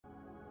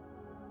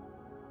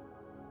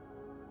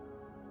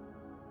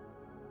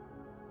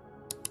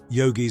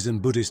Yogis and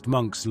Buddhist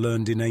monks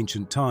learned in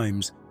ancient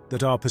times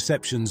that our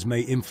perceptions may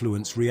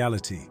influence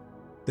reality.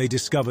 They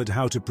discovered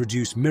how to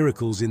produce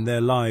miracles in their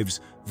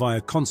lives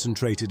via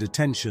concentrated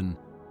attention,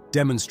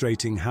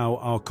 demonstrating how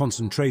our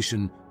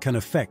concentration can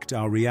affect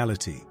our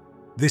reality.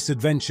 This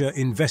adventure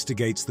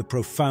investigates the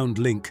profound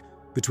link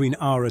between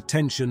our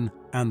attention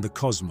and the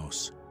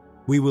cosmos.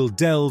 We will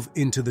delve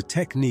into the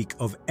technique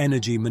of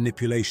energy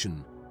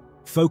manipulation,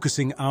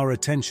 focusing our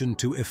attention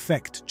to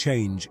effect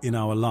change in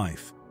our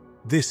life.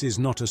 This is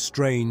not a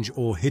strange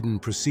or hidden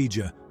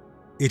procedure.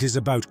 It is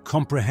about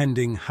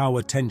comprehending how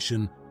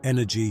attention,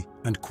 energy,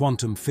 and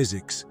quantum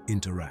physics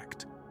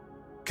interact.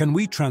 Can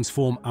we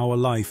transform our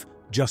life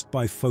just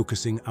by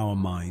focusing our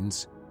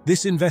minds?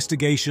 This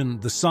investigation,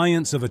 the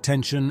science of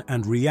attention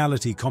and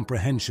reality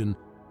comprehension,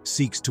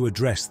 seeks to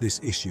address this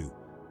issue.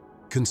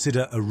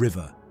 Consider a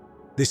river.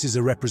 This is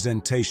a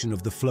representation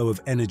of the flow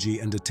of energy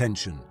and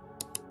attention.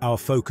 Our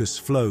focus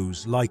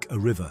flows like a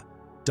river,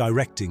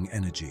 directing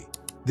energy.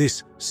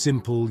 This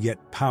simple yet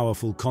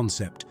powerful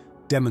concept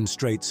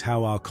demonstrates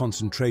how our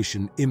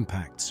concentration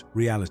impacts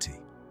reality.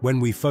 When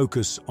we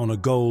focus on a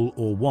goal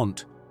or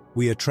want,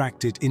 we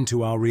attract it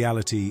into our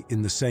reality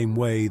in the same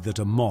way that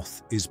a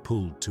moth is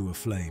pulled to a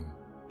flame.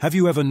 Have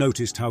you ever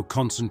noticed how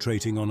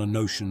concentrating on a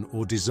notion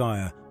or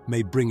desire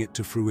may bring it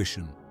to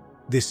fruition?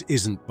 This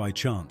isn't by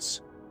chance.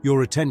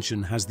 Your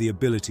attention has the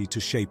ability to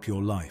shape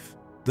your life.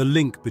 The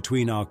link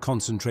between our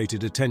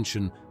concentrated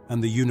attention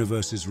and the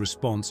universe's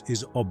response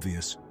is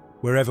obvious.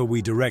 Wherever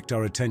we direct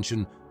our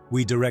attention,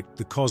 we direct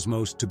the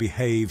cosmos to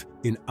behave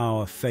in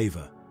our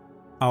favor.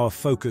 Our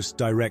focus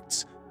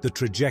directs the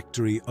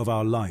trajectory of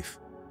our life.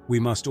 We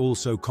must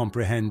also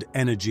comprehend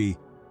energy,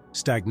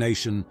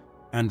 stagnation,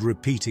 and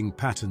repeating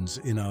patterns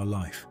in our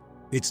life.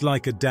 It's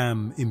like a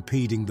dam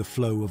impeding the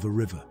flow of a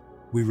river.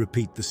 We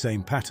repeat the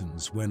same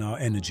patterns when our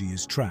energy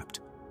is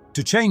trapped.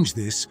 To change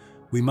this,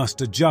 we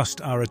must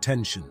adjust our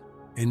attention,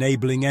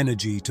 enabling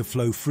energy to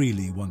flow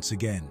freely once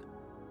again.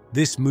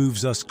 This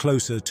moves us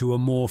closer to a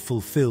more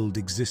fulfilled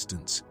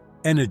existence.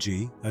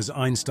 Energy, as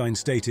Einstein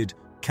stated,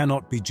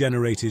 cannot be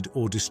generated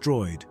or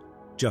destroyed,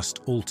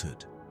 just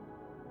altered.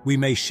 We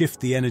may shift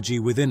the energy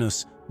within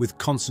us with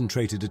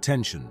concentrated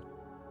attention,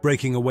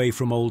 breaking away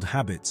from old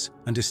habits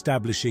and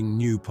establishing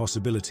new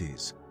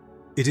possibilities.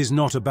 It is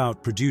not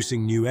about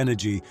producing new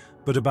energy,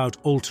 but about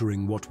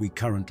altering what we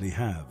currently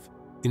have,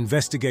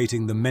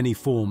 investigating the many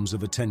forms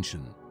of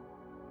attention.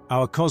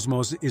 Our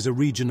cosmos is a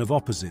region of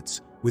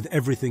opposites, with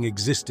everything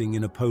existing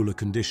in a polar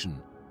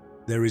condition.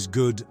 There is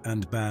good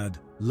and bad,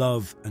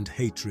 love and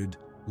hatred,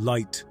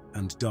 light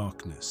and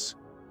darkness.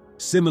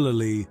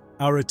 Similarly,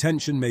 our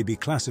attention may be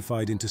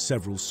classified into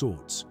several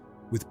sorts,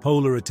 with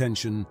polar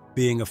attention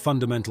being a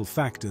fundamental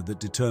factor that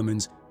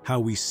determines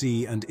how we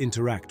see and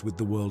interact with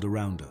the world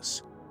around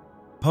us.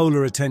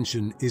 Polar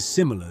attention is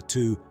similar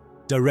to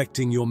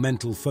directing your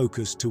mental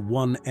focus to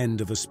one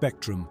end of a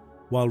spectrum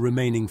while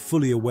remaining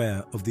fully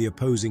aware of the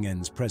opposing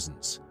end's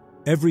presence.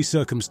 Every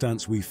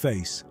circumstance we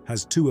face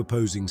has two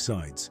opposing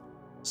sides,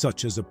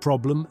 such as a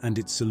problem and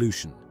its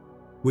solution,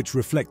 which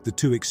reflect the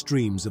two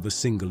extremes of a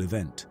single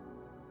event.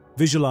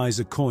 Visualize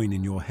a coin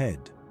in your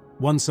head.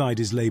 One side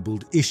is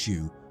labeled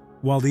issue,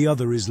 while the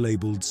other is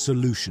labeled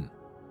solution.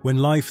 When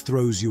life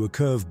throws you a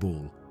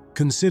curveball,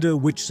 consider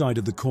which side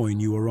of the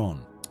coin you are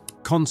on.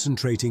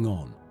 Concentrating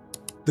on.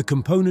 The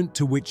component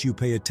to which you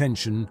pay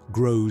attention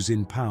grows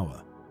in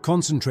power.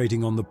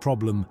 Concentrating on the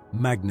problem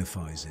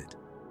magnifies it.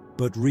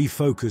 But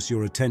refocus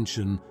your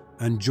attention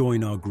and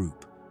join our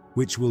group,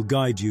 which will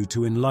guide you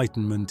to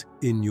enlightenment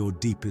in your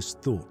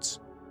deepest thoughts.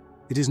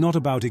 It is not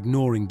about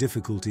ignoring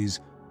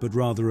difficulties, but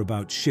rather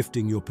about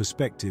shifting your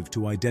perspective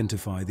to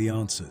identify the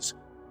answers.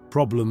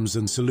 Problems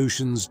and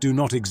solutions do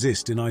not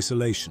exist in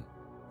isolation.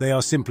 They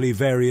are simply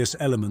various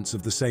elements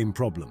of the same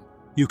problem.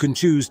 You can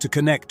choose to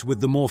connect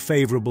with the more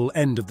favorable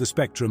end of the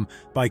spectrum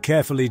by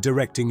carefully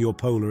directing your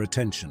polar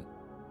attention.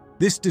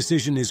 This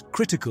decision is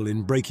critical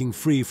in breaking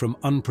free from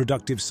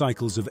unproductive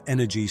cycles of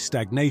energy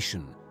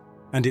stagnation,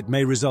 and it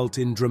may result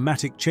in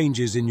dramatic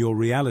changes in your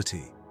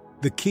reality.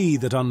 The key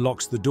that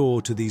unlocks the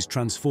door to these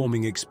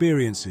transforming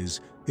experiences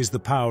is the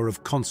power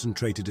of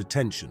concentrated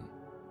attention.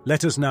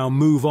 Let us now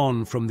move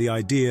on from the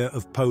idea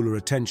of polar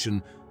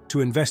attention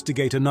to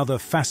investigate another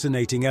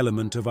fascinating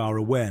element of our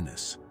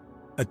awareness: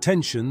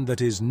 attention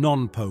that is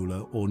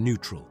non-polar or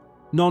neutral.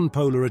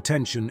 Non-polar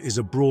attention is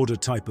a broader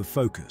type of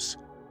focus.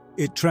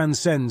 It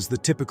transcends the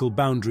typical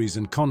boundaries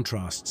and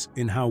contrasts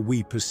in how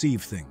we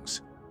perceive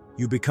things.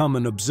 You become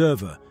an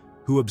observer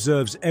who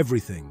observes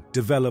everything,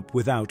 develop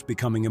without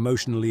becoming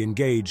emotionally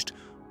engaged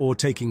or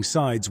taking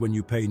sides when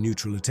you pay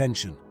neutral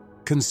attention.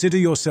 Consider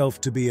yourself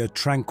to be a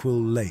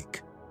tranquil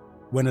lake.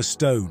 When a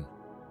stone,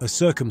 a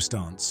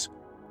circumstance,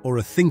 or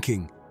a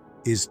thinking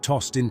is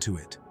tossed into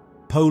it,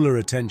 polar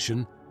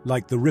attention,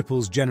 like the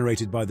ripples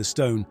generated by the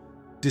stone,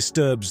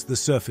 disturbs the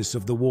surface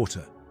of the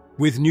water.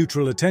 With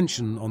neutral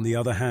attention, on the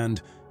other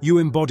hand, you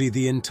embody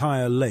the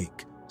entire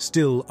lake,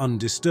 still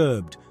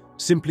undisturbed,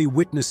 simply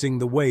witnessing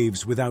the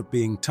waves without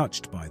being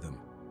touched by them.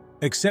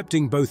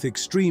 Accepting both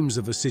extremes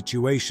of a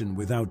situation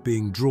without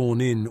being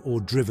drawn in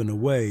or driven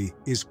away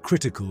is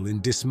critical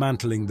in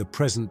dismantling the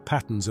present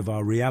patterns of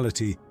our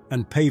reality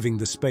and paving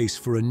the space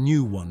for a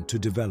new one to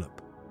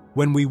develop.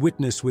 When we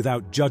witness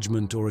without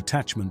judgment or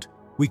attachment,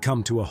 we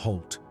come to a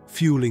halt,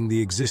 fueling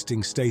the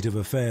existing state of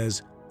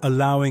affairs,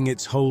 allowing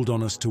its hold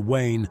on us to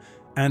wane,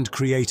 and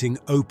creating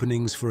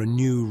openings for a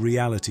new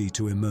reality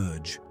to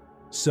emerge.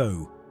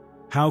 So,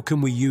 how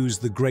can we use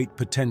the great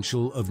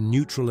potential of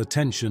neutral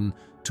attention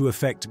to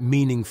effect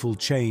meaningful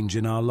change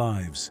in our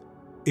lives?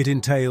 It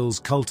entails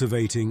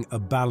cultivating a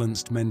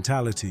balanced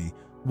mentality,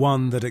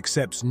 one that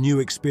accepts new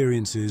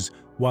experiences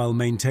while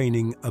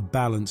maintaining a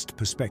balanced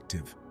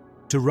perspective.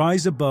 To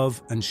rise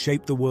above and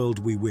shape the world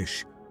we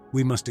wish,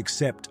 we must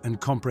accept and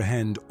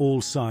comprehend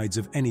all sides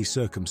of any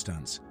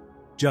circumstance,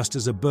 just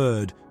as a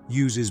bird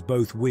uses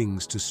both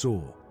wings to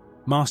soar.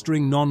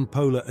 Mastering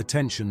non-polar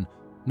attention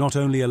not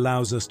only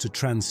allows us to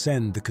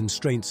transcend the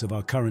constraints of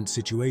our current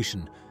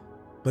situation,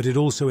 but it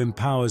also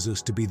empowers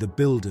us to be the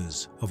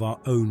builders of our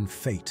own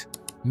fate,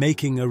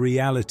 making a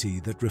reality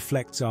that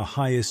reflects our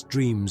highest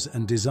dreams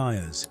and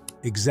desires,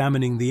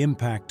 examining the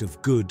impact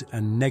of good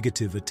and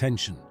negative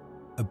attention.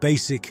 A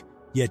basic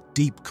yet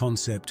deep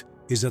concept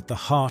is at the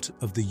heart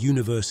of the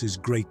universe's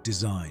great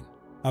design.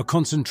 Our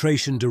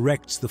concentration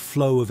directs the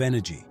flow of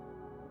energy.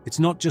 It's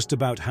not just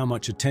about how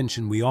much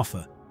attention we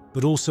offer,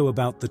 but also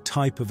about the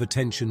type of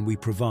attention we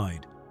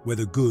provide,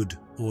 whether good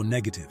or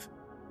negative.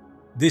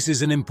 This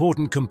is an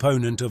important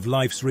component of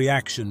life's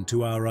reaction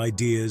to our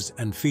ideas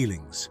and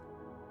feelings.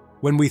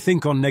 When we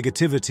think on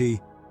negativity,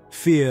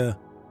 fear,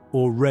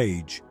 or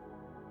rage,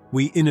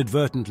 we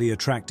inadvertently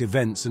attract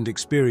events and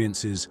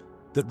experiences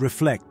that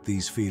reflect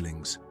these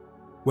feelings.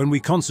 When we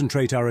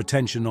concentrate our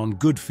attention on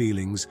good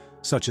feelings,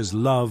 such as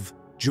love,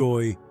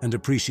 joy, and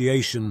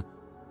appreciation,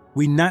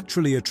 we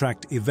naturally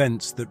attract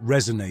events that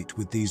resonate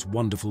with these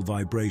wonderful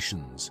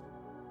vibrations.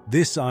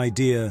 This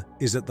idea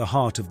is at the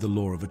heart of the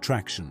law of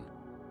attraction,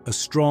 a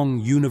strong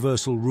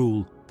universal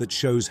rule that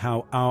shows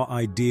how our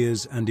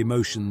ideas and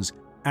emotions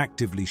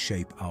actively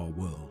shape our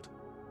world.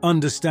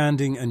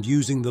 Understanding and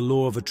using the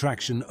law of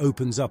attraction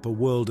opens up a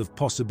world of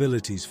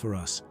possibilities for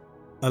us,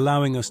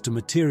 allowing us to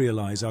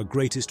materialize our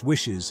greatest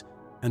wishes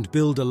and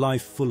build a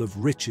life full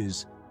of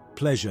riches,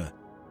 pleasure,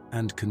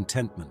 and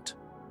contentment.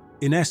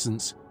 In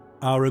essence,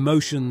 our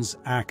emotions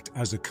act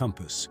as a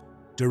compass,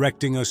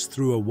 directing us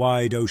through a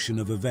wide ocean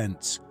of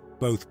events,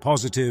 both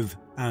positive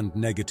and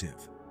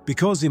negative.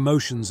 Because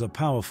emotions are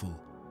powerful,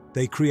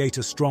 they create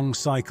a strong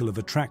cycle of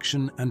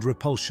attraction and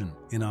repulsion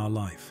in our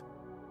life.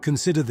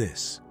 Consider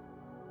this.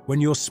 When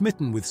you're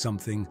smitten with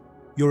something,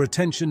 your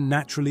attention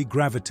naturally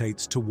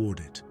gravitates toward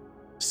it.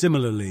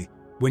 Similarly,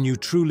 when you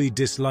truly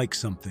dislike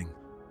something,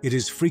 it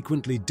is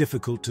frequently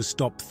difficult to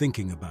stop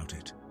thinking about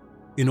it.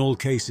 In all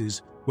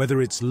cases,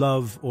 whether it's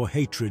love or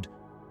hatred,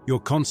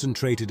 your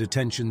concentrated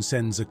attention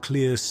sends a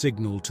clear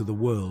signal to the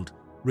world,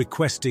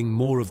 requesting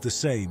more of the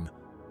same,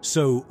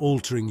 so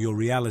altering your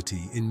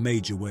reality in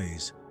major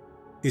ways.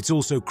 It's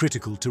also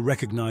critical to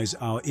recognize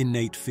our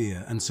innate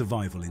fear and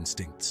survival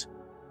instincts.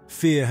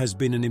 Fear has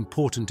been an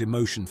important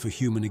emotion for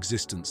human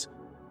existence,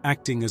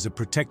 acting as a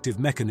protective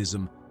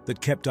mechanism that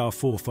kept our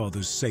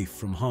forefathers safe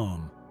from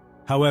harm.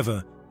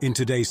 However, in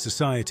today's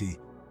society,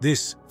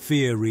 this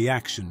fear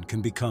reaction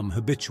can become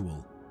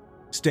habitual,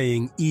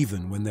 staying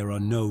even when there are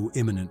no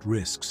imminent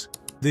risks.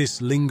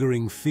 This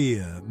lingering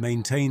fear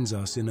maintains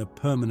us in a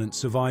permanent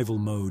survival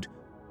mode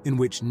in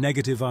which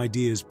negative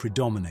ideas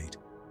predominate,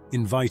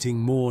 inviting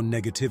more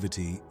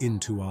negativity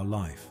into our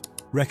life.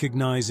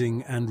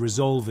 Recognizing and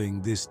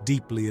resolving this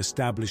deeply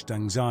established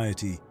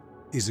anxiety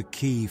is a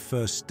key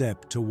first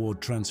step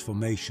toward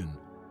transformation.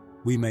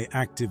 We may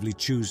actively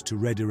choose to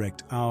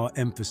redirect our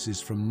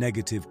emphasis from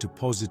negative to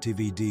positive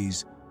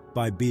ideas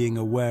by being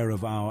aware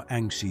of our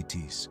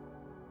anxieties.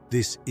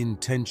 This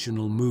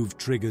intentional move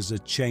triggers a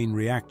chain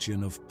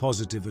reaction of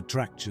positive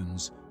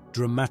attractions,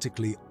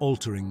 dramatically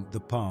altering the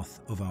path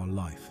of our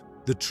life.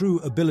 The true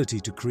ability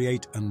to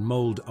create and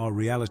mold our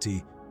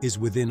reality is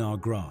within our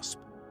grasp,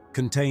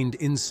 contained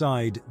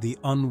inside the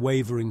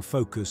unwavering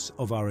focus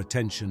of our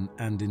attention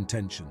and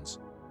intentions.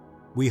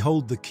 We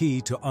hold the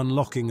key to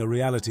unlocking a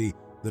reality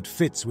that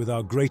fits with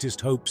our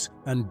greatest hopes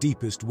and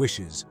deepest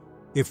wishes,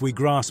 if we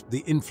grasp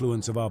the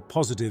influence of our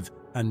positive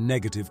and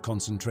negative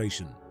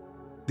concentration.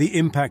 The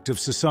impact of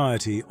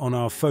society on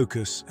our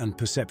focus and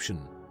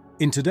perception.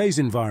 In today's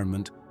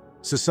environment,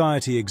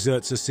 society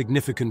exerts a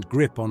significant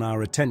grip on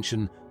our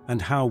attention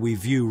and how we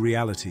view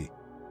reality,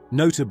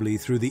 notably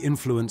through the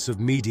influence of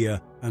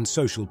media and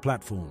social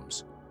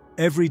platforms.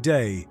 Every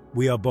day,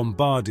 we are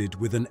bombarded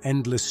with an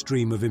endless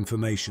stream of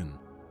information,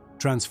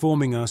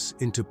 transforming us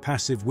into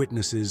passive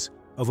witnesses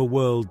of a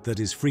world that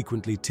is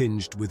frequently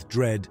tinged with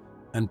dread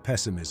and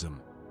pessimism.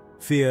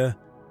 Fear,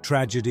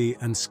 tragedy,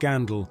 and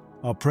scandal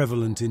are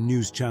prevalent in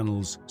news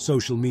channels,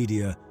 social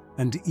media,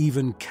 and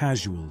even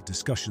casual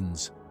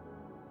discussions.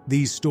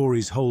 These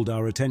stories hold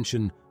our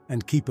attention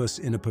and keep us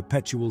in a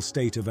perpetual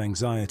state of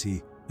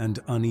anxiety and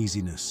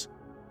uneasiness.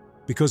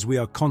 Because we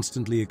are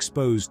constantly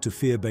exposed to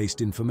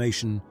fear-based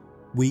information,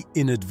 we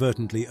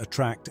inadvertently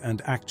attract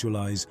and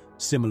actualize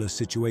similar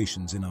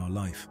situations in our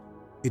life.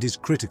 It is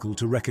critical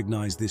to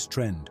recognize this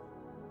trend.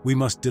 We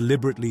must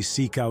deliberately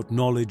seek out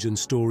knowledge and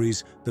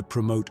stories that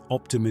promote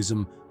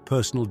optimism,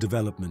 personal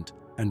development,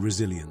 and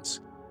resilience.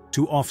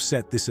 To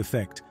offset this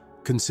effect,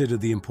 consider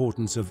the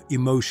importance of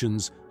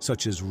emotions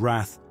such as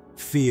wrath,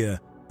 fear,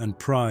 and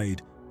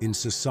pride in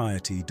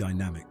society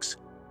dynamics.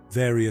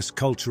 Various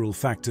cultural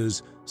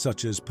factors,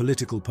 such as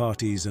political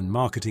parties and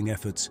marketing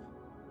efforts,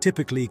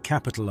 typically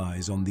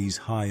capitalize on these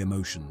high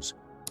emotions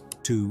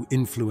to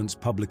influence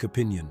public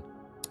opinion.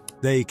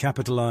 They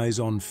capitalize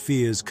on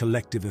fear's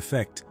collective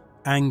effect,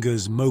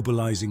 anger's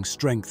mobilizing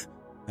strength,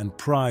 and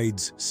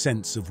pride's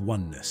sense of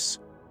oneness.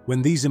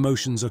 When these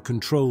emotions are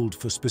controlled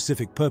for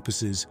specific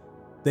purposes,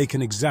 they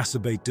can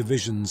exacerbate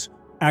divisions,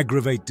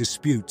 aggravate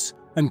disputes,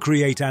 and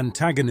create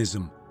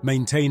antagonism,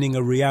 maintaining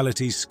a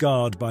reality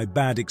scarred by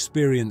bad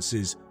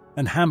experiences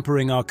and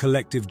hampering our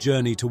collective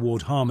journey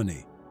toward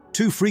harmony.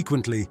 Too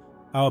frequently,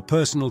 our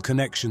personal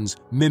connections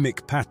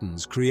mimic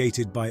patterns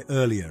created by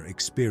earlier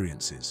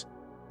experiences.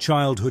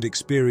 Childhood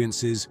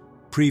experiences,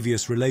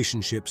 previous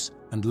relationships,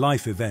 and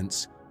life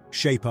events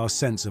shape our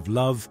sense of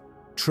love,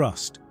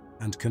 trust,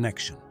 and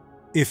connection.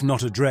 If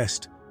not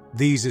addressed,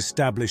 these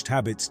established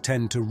habits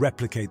tend to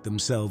replicate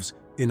themselves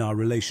in our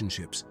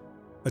relationships,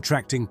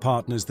 attracting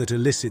partners that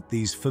elicit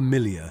these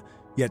familiar,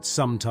 yet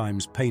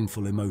sometimes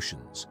painful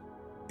emotions.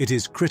 It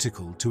is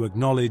critical to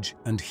acknowledge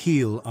and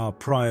heal our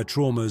prior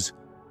traumas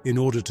in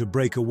order to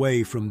break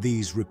away from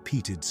these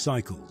repeated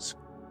cycles.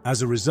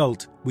 As a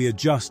result, we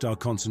adjust our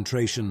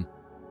concentration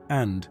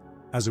and,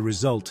 as a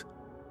result,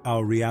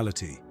 our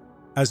reality.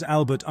 As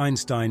Albert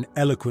Einstein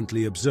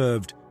eloquently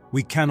observed,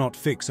 we cannot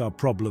fix our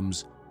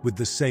problems with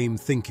the same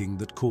thinking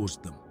that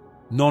caused them.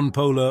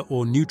 Non-polar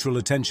or neutral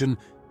attention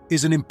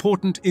is an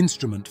important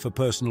instrument for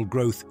personal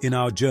growth in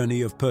our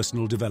journey of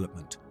personal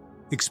development.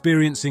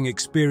 Experiencing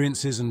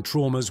experiences and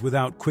traumas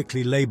without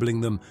quickly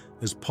labeling them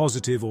as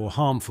positive or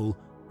harmful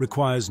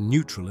requires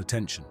neutral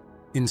attention.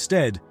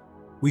 Instead,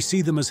 we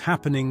see them as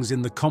happenings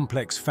in the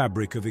complex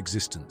fabric of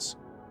existence.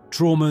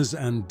 Traumas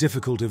and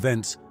difficult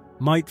events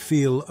might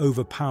feel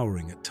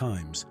overpowering at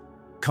times,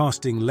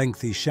 casting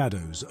lengthy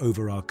shadows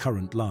over our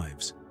current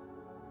lives.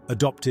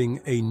 Adopting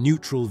a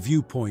neutral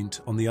viewpoint,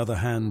 on the other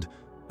hand,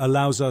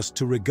 allows us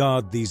to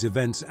regard these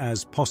events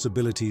as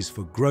possibilities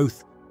for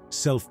growth,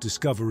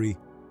 self-discovery,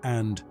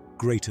 and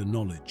greater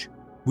knowledge.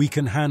 We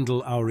can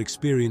handle our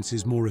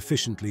experiences more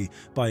efficiently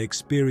by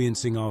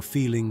experiencing our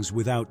feelings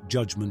without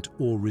judgment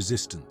or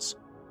resistance.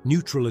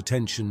 Neutral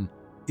attention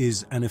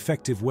is an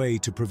effective way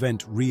to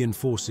prevent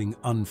reinforcing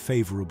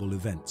unfavorable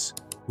events.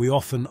 We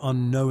often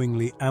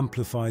unknowingly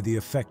amplify the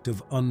effect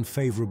of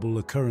unfavorable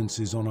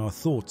occurrences on our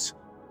thoughts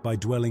by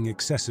dwelling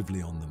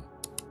excessively on them.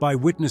 By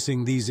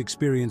witnessing these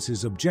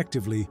experiences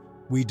objectively,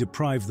 we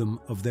deprive them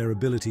of their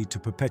ability to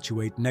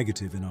perpetuate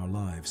negative in our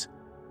lives.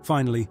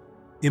 Finally,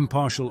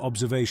 impartial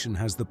observation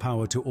has the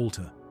power to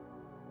alter.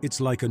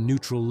 It's like a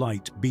neutral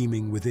light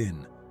beaming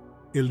within,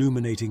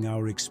 illuminating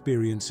our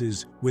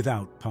experiences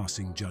without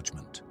passing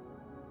judgment.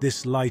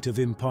 This light of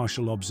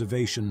impartial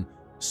observation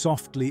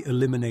softly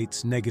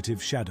eliminates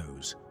negative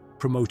shadows,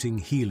 promoting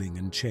healing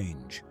and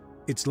change.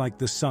 It's like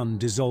the sun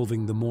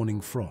dissolving the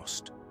morning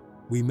frost.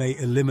 We may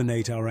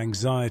eliminate our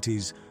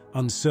anxieties,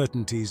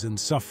 uncertainties, and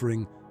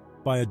suffering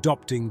by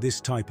adopting this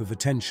type of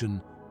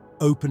attention,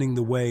 opening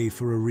the way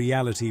for a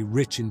reality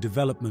rich in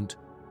development,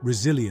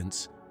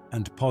 resilience,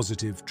 and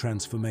positive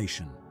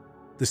transformation.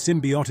 The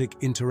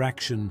symbiotic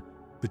interaction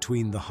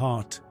between the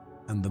heart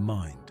and the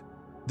mind.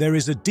 There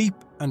is a deep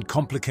and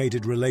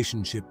complicated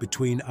relationship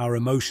between our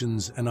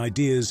emotions and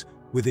ideas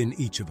within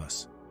each of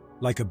us,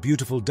 like a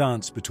beautiful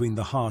dance between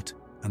the heart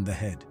and the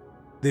head.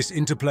 This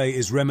interplay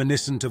is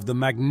reminiscent of the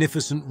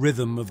magnificent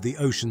rhythm of the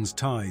ocean's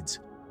tides.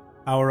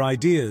 Our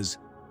ideas,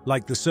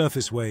 like the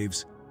surface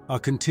waves, are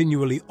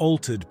continually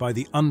altered by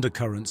the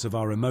undercurrents of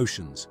our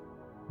emotions.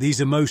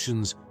 These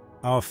emotions,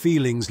 our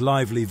feelings'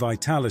 lively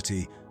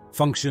vitality,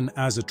 function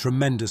as a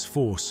tremendous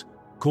force,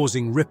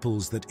 causing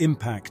ripples that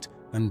impact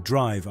and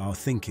drive our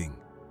thinking.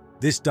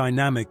 This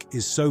dynamic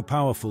is so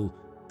powerful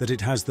that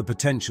it has the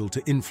potential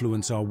to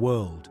influence our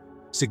world,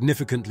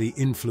 significantly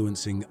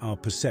influencing our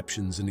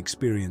perceptions and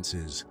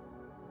experiences.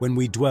 When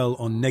we dwell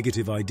on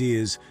negative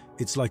ideas,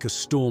 it's like a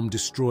storm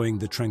destroying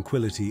the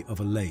tranquility of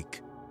a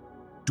lake.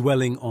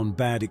 Dwelling on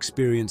bad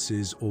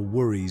experiences or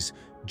worries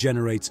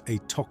generates a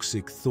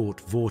toxic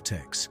thought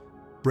vortex,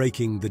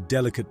 breaking the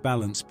delicate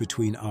balance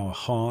between our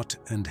heart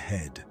and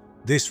head.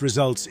 This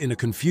results in a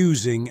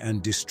confusing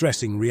and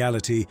distressing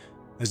reality,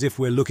 as if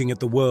we're looking at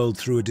the world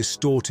through a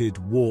distorted,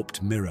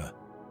 warped mirror.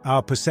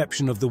 Our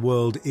perception of the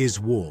world is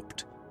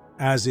warped,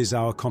 as is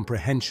our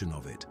comprehension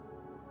of it.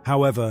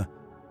 However,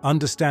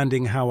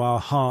 understanding how our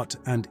heart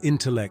and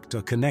intellect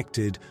are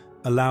connected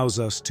allows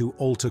us to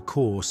alter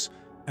course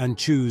and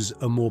choose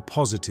a more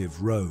positive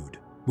road.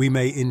 We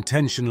may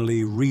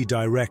intentionally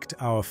redirect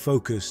our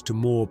focus to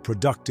more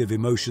productive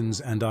emotions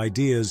and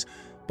ideas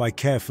by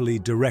carefully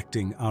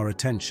directing our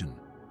attention.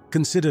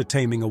 Consider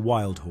taming a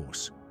wild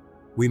horse.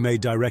 we may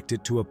direct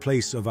it to a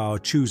place of our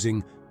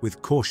choosing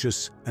with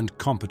cautious and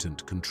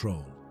competent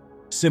control.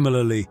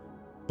 Similarly,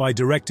 by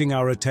directing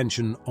our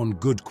attention on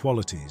good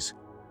qualities,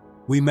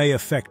 we may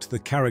affect the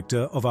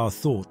character of our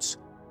thoughts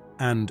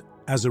and,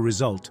 as a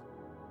result,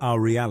 our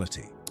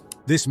reality.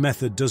 This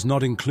method does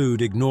not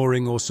include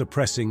ignoring or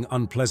suppressing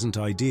unpleasant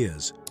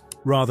ideas.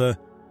 Rather,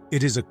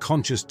 it is a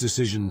conscious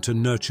decision to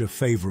nurture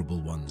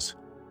favorable ones.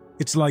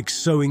 It's like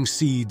sowing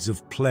seeds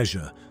of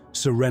pleasure,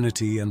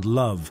 serenity, and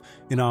love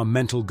in our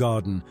mental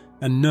garden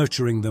and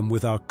nurturing them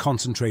with our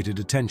concentrated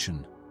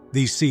attention.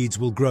 These seeds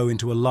will grow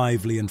into a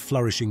lively and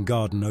flourishing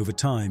garden over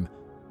time,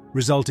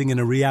 resulting in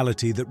a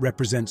reality that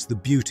represents the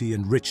beauty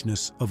and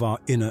richness of our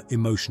inner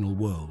emotional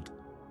world.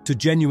 To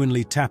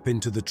genuinely tap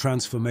into the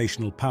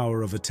transformational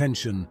power of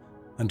attention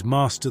and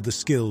master the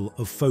skill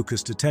of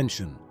focused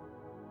attention,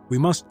 we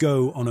must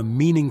go on a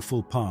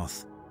meaningful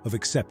path of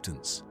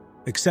acceptance.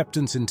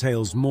 Acceptance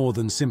entails more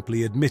than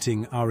simply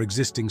admitting our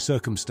existing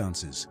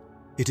circumstances.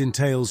 It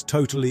entails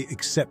totally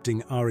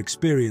accepting our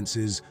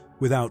experiences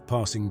without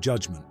passing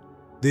judgment.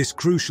 This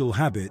crucial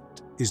habit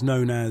is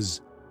known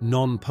as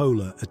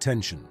non-polar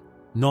attention.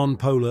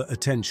 Non-polar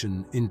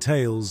attention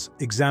entails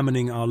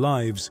examining our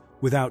lives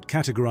without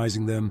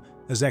categorizing them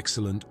as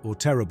excellent or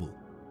terrible.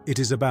 It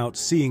is about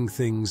seeing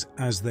things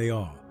as they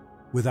are,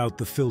 without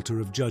the filter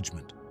of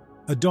judgment.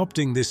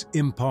 Adopting this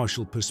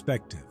impartial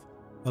perspective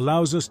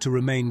allows us to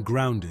remain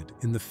grounded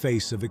in the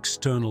face of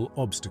external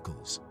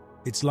obstacles.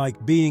 It's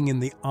like being in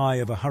the eye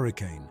of a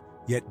hurricane,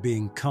 yet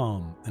being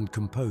calm and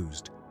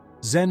composed.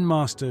 Zen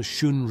master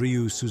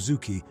Shunryu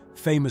Suzuki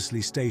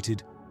famously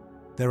stated,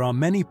 "There are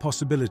many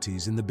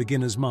possibilities in the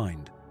beginner's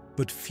mind,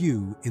 but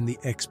few in the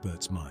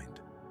expert's mind."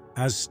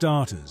 As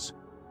starters,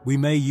 we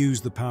may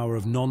use the power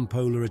of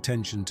non-polar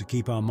attention to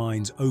keep our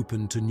minds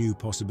open to new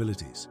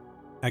possibilities.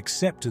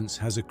 Acceptance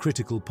has a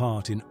critical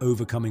part in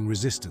overcoming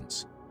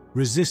resistance.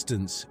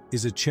 Resistance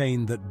is a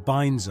chain that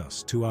binds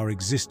us to our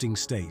existing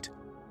state,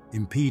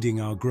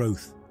 impeding our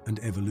growth and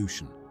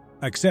evolution.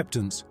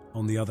 Acceptance,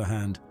 on the other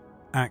hand,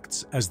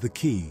 acts as the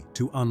key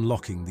to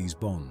unlocking these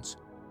bonds.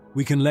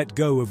 We can let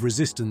go of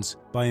resistance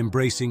by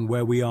embracing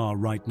where we are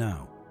right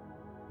now,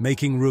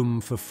 making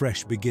room for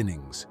fresh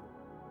beginnings.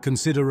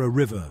 Consider a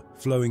river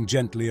flowing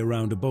gently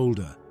around a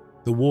boulder.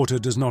 The water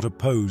does not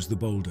oppose the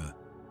boulder.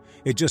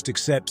 It just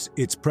accepts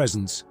its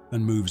presence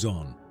and moves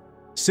on.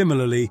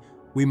 Similarly,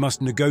 we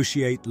must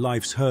negotiate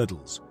life's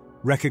hurdles,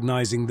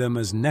 recognizing them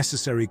as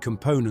necessary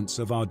components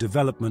of our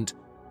development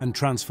and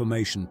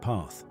transformation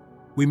path.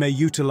 We may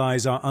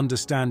utilize our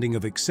understanding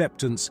of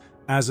acceptance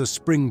as a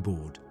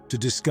springboard to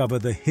discover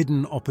the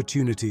hidden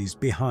opportunities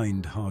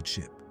behind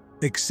hardship.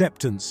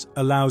 Acceptance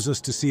allows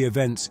us to see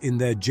events in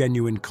their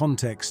genuine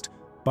context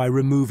by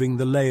removing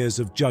the layers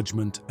of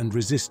judgment and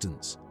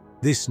resistance.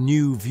 This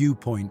new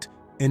viewpoint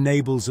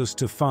enables us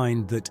to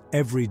find that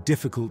every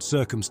difficult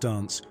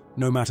circumstance,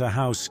 no matter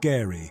how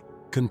scary,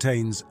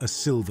 contains a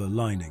silver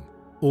lining.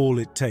 All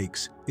it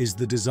takes is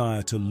the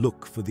desire to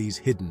look for these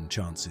hidden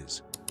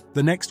chances.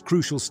 The next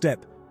crucial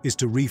step is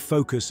to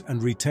refocus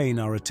and retain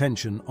our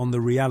attention on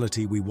the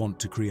reality we want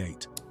to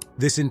create.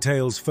 This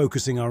entails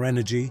focusing our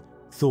energy,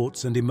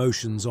 thoughts, and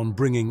emotions on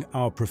bringing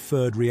our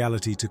preferred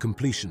reality to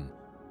completion,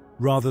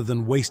 rather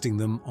than wasting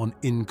them on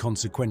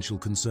inconsequential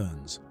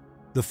concerns.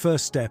 The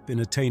first step in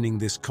attaining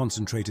this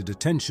concentrated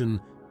attention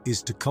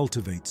is to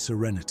cultivate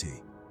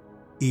serenity.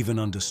 Even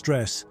under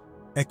stress,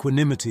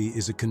 equanimity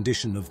is a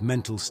condition of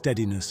mental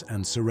steadiness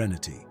and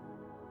serenity.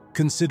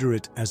 Consider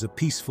it as a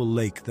peaceful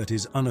lake that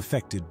is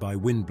unaffected by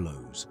wind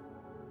blows.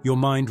 Your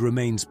mind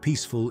remains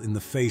peaceful in the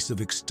face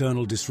of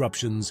external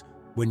disruptions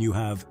when you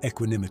have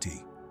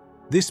equanimity.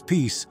 This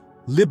peace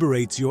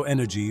liberates your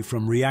energy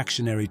from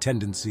reactionary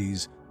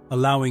tendencies,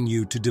 allowing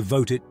you to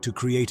devote it to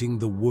creating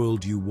the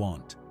world you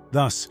want.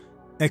 Thus,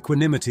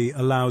 equanimity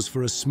allows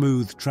for a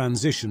smooth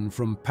transition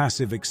from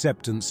passive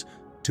acceptance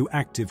to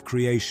active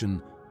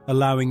creation,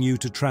 allowing you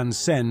to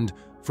transcend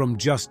from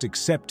just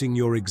accepting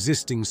your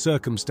existing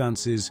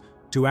circumstances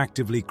to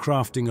actively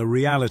crafting a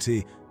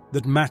reality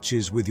that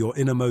matches with your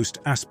innermost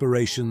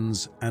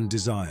aspirations and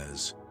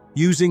desires.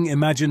 Using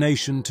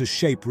imagination to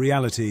shape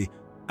reality,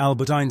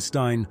 Albert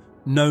Einstein,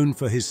 known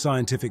for his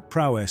scientific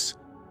prowess,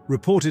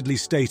 reportedly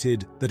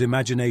stated that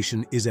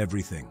imagination is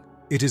everything.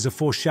 It is a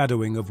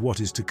foreshadowing of what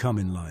is to come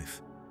in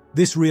life.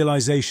 This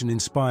realization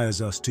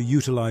inspires us to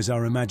utilize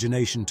our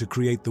imagination to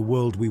create the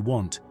world we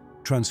want,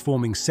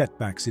 transforming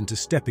setbacks into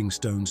stepping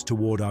stones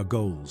toward our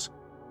goals.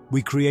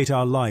 We create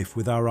our life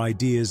with our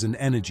ideas and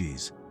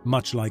energies,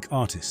 much like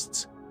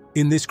artists.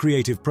 In this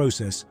creative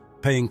process,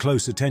 paying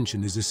close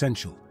attention is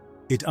essential.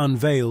 It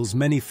unveils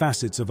many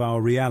facets of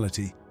our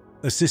reality,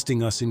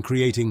 assisting us in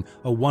creating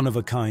a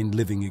one-of-a-kind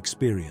living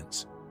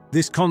experience.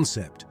 This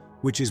concept,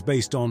 which is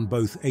based on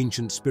both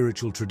ancient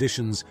spiritual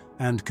traditions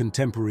and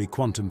contemporary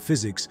quantum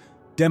physics,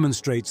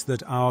 demonstrates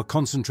that our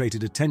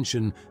concentrated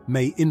attention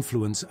may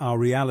influence our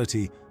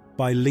reality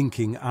by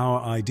linking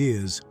our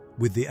ideas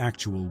with the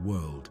actual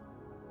world.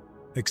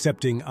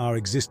 Accepting our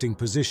existing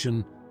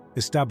position,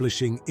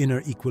 establishing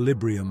inner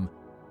equilibrium,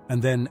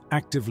 and then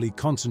actively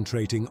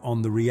concentrating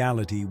on the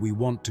reality we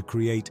want to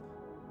create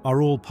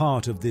are all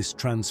part of this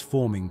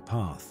transforming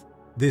path.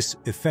 This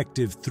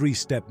effective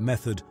three-step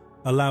method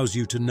allows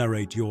you to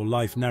narrate your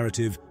life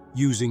narrative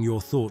using your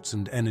thoughts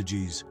and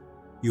energies.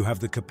 You have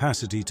the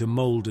capacity to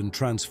mold and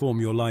transform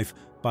your life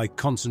by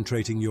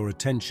concentrating your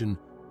attention,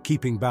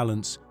 keeping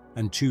balance,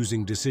 and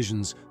choosing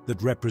decisions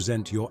that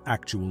represent your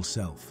actual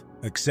self.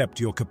 Accept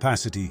your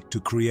capacity to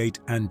create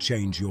and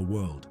change your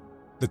world.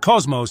 The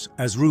cosmos,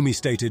 as Rumi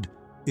stated,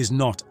 is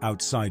not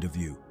outside of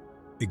you.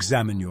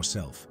 Examine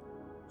yourself.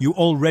 You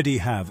already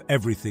have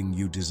everything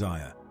you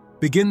desire.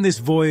 Begin this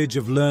voyage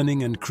of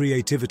learning and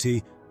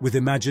creativity with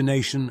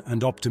imagination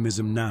and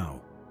optimism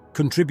now.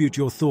 Contribute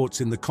your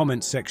thoughts in the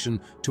comments section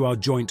to our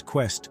joint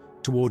quest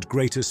toward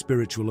greater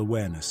spiritual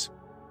awareness.